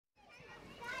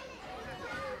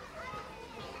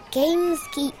Games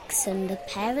Geeks and the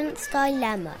Parents'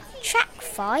 Dilemma. Track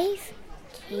 5.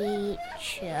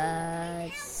 Teachers.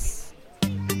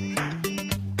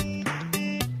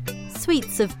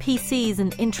 Suites of PCs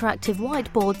and interactive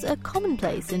whiteboards are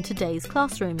commonplace in today's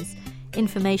classrooms.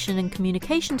 Information and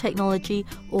Communication Technology,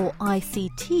 or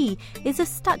ICT, is a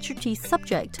statutory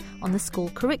subject on the school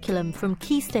curriculum from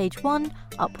Key Stage 1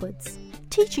 upwards,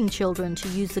 teaching children to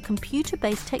use the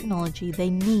computer-based technology they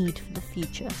need for the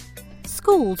future.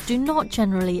 Schools do not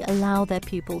generally allow their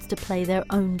pupils to play their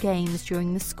own games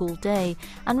during the school day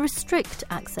and restrict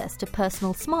access to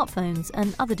personal smartphones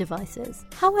and other devices.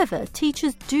 However,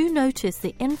 teachers do notice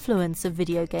the influence of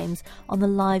video games on the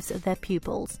lives of their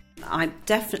pupils. I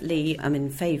definitely am in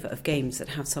favour of games that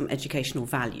have some educational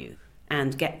value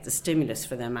and get the stimulus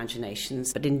for their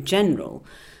imaginations. But in general,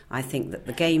 I think that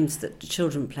the games that the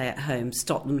children play at home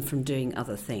stop them from doing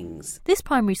other things. This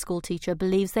primary school teacher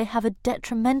believes they have a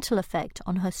detrimental effect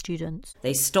on her students.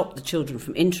 They stop the children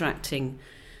from interacting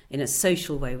in a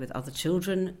social way with other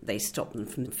children, they stop them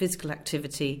from physical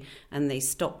activity, and they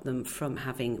stop them from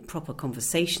having proper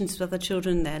conversations with other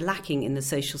children. They're lacking in the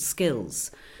social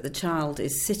skills. The child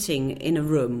is sitting in a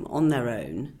room on their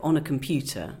own, on a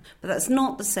computer, but that's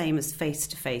not the same as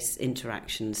face-to-face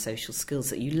interaction, social skills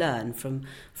that you learn from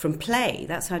play.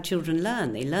 That's how children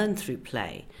learn. They learn through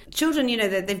play. Children,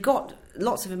 they've got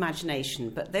lots of imagination,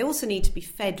 but they also need to be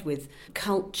fed with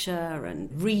culture and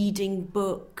reading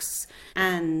books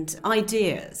and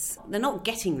ideas. They're not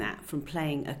getting that from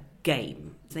playing a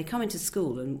game. They come into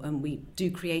school and we do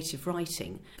creative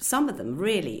writing. Some of them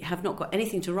really have not got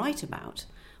anything to write about.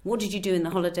 What did you do in the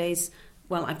holidays?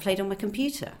 Well, I played on my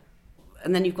computer.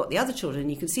 And then you've got the other children,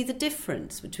 you can see the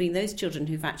difference between those children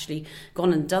who've actually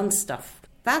gone and done stuff.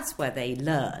 That's where they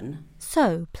learn.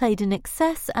 So, played in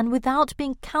excess and without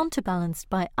being counterbalanced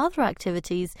by other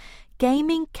activities,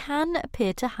 gaming can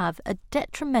appear to have a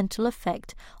detrimental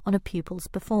effect on a pupil's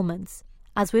performance,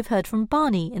 as we've heard from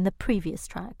Barney in the previous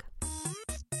track.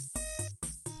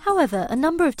 However, a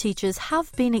number of teachers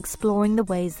have been exploring the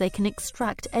ways they can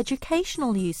extract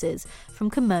educational uses from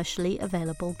commercially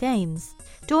available games.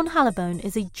 Dawn Hallibone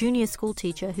is a junior school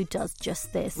teacher who does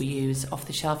just this. We use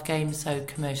off-the-shelf games, so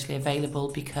commercially available,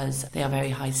 because they are very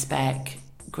high spec,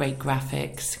 great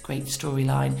graphics, great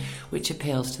storyline, which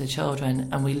appeals to the children,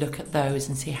 and we look at those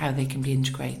and see how they can be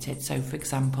integrated. So, for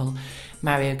example,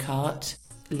 Mario Kart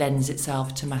lends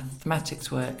itself to mathematics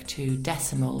work, to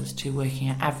decimals, to working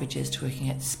at averages, to working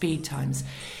at speed times.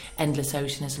 Endless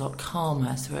Ocean is a lot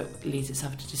calmer, so it leads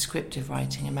itself to descriptive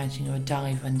writing, imagining you're a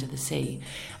dive under the sea.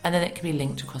 And then it can be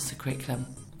linked across the curriculum.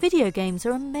 Video games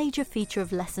are a major feature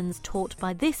of lessons taught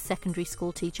by this secondary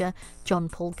school teacher, John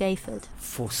Paul Gayford.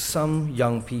 For some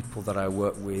young people that I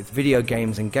work with, video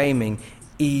games and gaming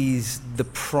is the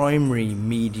primary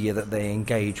media that they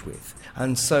engage with.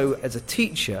 And so as a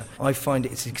teacher, I find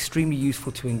it's extremely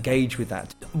useful to engage with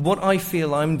that. What I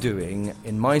feel I'm doing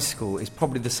in my school is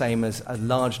probably the same as a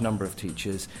large number of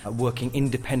teachers working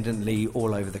independently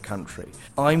all over the country.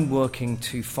 I'm working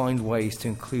to find ways to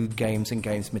include games and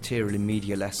games material in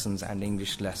media lessons and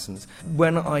English lessons.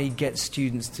 When I get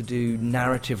students to do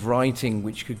narrative writing,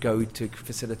 which could go to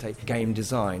facilitate game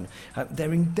design,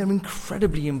 they're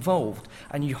incredibly involved,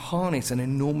 and you harness an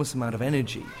enormous amount of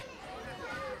energy.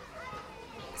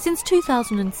 Since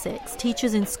 2006,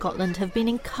 teachers in Scotland have been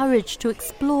encouraged to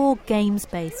explore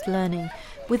games-based learning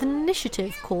with an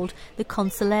initiative called the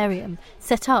Consolarium,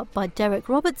 set up by Derek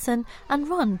Robertson and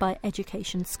run by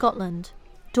Education Scotland.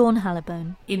 Dawn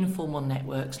Hallibone. Informal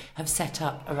networks have set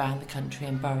up around the country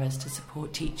and boroughs to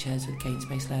support teachers with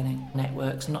games-based learning.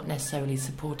 Networks not necessarily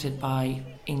supported by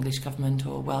English government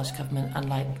or Welsh government,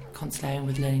 unlike Consolarium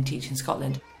with Learning Teaching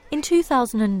Scotland. In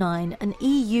 2009, an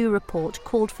EU report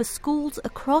called for schools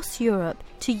across Europe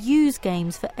to use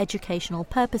games for educational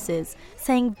purposes,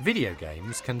 saying video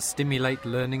games can stimulate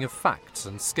learning of facts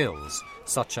and skills,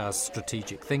 such as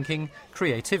strategic thinking,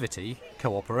 creativity,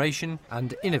 cooperation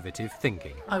and innovative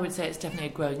thinking. I would say it's definitely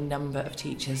a growing number of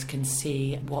teachers can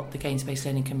see what the games-based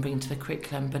learning can bring to the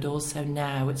curriculum, but also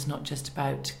now it's not just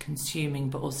about consuming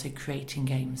but also creating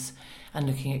games and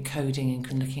looking at coding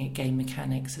and looking at game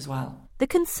mechanics as well. The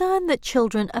concern that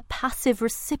children are passive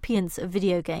recipients of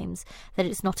video games, that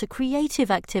it's not a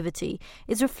creative activity,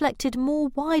 is reflected more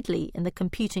widely in the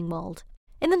computing world.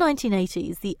 In the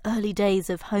 1980s, the early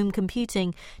days of home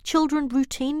computing, children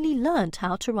routinely learnt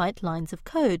how to write lines of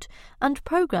code and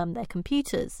program their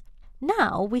computers.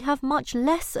 Now we have much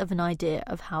less of an idea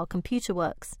of how a computer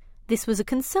works. This was a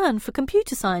concern for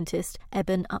computer scientist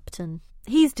Eben Upton.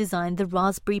 He's designed the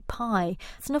Raspberry Pi.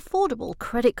 It's an affordable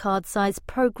credit card-sized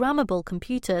programmable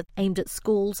computer aimed at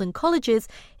schools and colleges.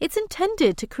 It's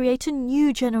intended to create a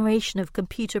new generation of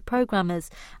computer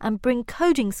programmers and bring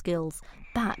coding skills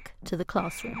back to the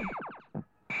classroom.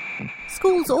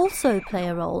 Schools also play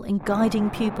a role in guiding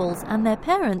pupils and their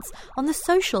parents on the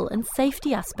social and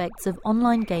safety aspects of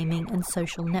online gaming and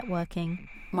social networking.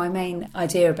 My main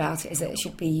idea about it is that it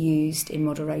should be used in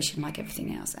moderation like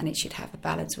everything else, and it should have a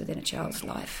balance within a child's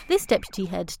life. This deputy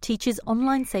head teaches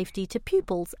online safety to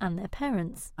pupils and their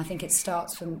parents. I think it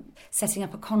starts from setting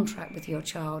up a contract with your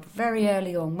child very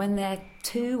early on when they're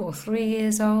 2 or 3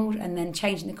 years old, and then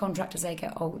changing the contract as they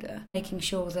get older, making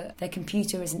sure that their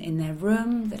computer isn't in their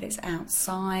room, that it's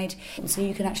outside, and so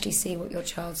you can actually see what your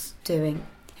child's doing.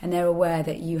 And they're aware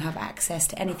that you have access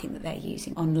to anything that they're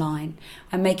using online,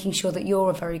 and making sure that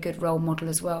you're a very good role model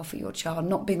as well for your child,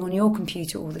 not being on your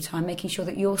computer all the time, making sure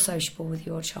that you're sociable with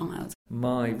your child.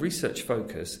 My research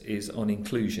focus is on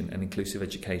inclusion and inclusive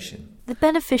education. The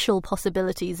beneficial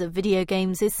possibilities of video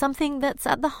games is something that's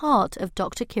at the heart of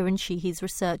Dr. Kiran Sheehy's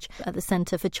research at the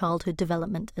Centre for Childhood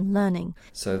Development and Learning.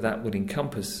 So that would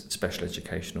encompass special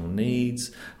educational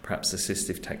needs, perhaps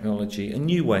assistive technology, and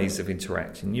new ways of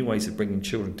interacting, new ways of bringing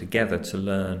children together to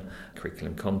learn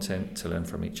curriculum content, to learn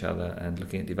from each other, and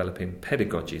looking at developing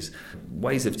pedagogies,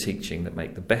 ways of teaching that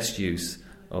make the best use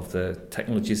of the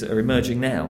technologies that are emerging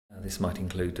now. This might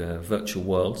include virtual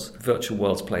worlds. Virtual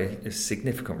worlds play a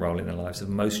significant role in the lives of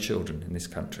most children in this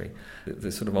country.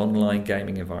 The sort of online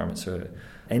gaming environments are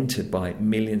entered by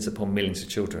millions upon millions of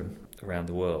children around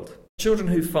the world. Children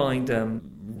who find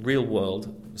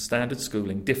real-world standard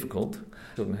schooling difficult,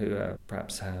 children who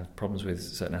perhaps have problems with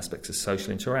certain aspects of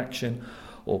social interaction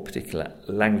or particular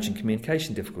language and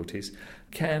communication difficulties,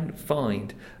 can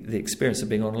find the experience of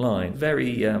being online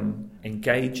very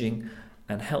engaging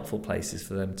and helpful places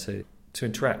for them to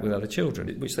interact with other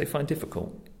children, which they find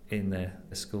difficult in their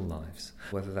school lives.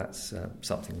 Whether that's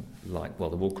something like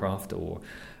World of Warcraft or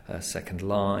Second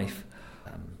Life,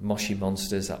 Moshi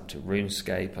Monsters up to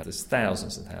RuneScape. There's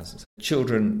thousands and thousands.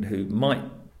 Children who might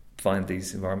find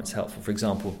these environments helpful, for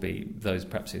example, would be those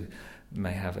perhaps who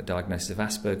may have a diagnosis of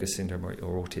Asperger's syndrome or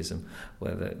autism,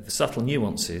 where the subtle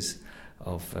nuances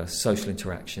of social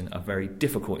interaction are very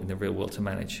difficult in the real world to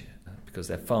manage because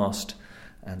they're fast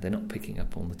and they're not picking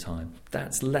up all the time.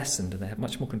 That's lessened, and they have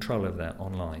much more control over that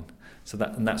online.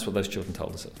 And that's what those children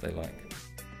told us that they like.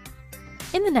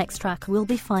 In the next track, we'll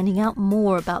be finding out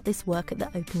more about this work at the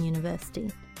Open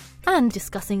University and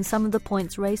discussing some of the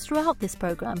points raised throughout this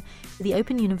programme with the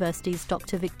Open University's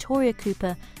Dr. Victoria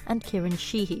Cooper and Kiran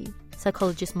Sheehy.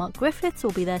 Psychologist Mark Griffiths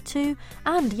will be there too,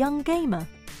 and young gamer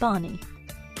Barney.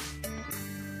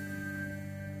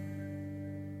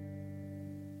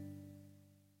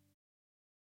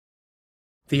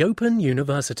 The Open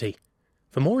University.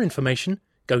 For more information,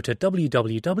 go to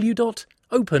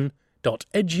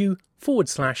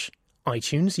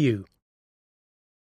www.open.edu/iTunes U.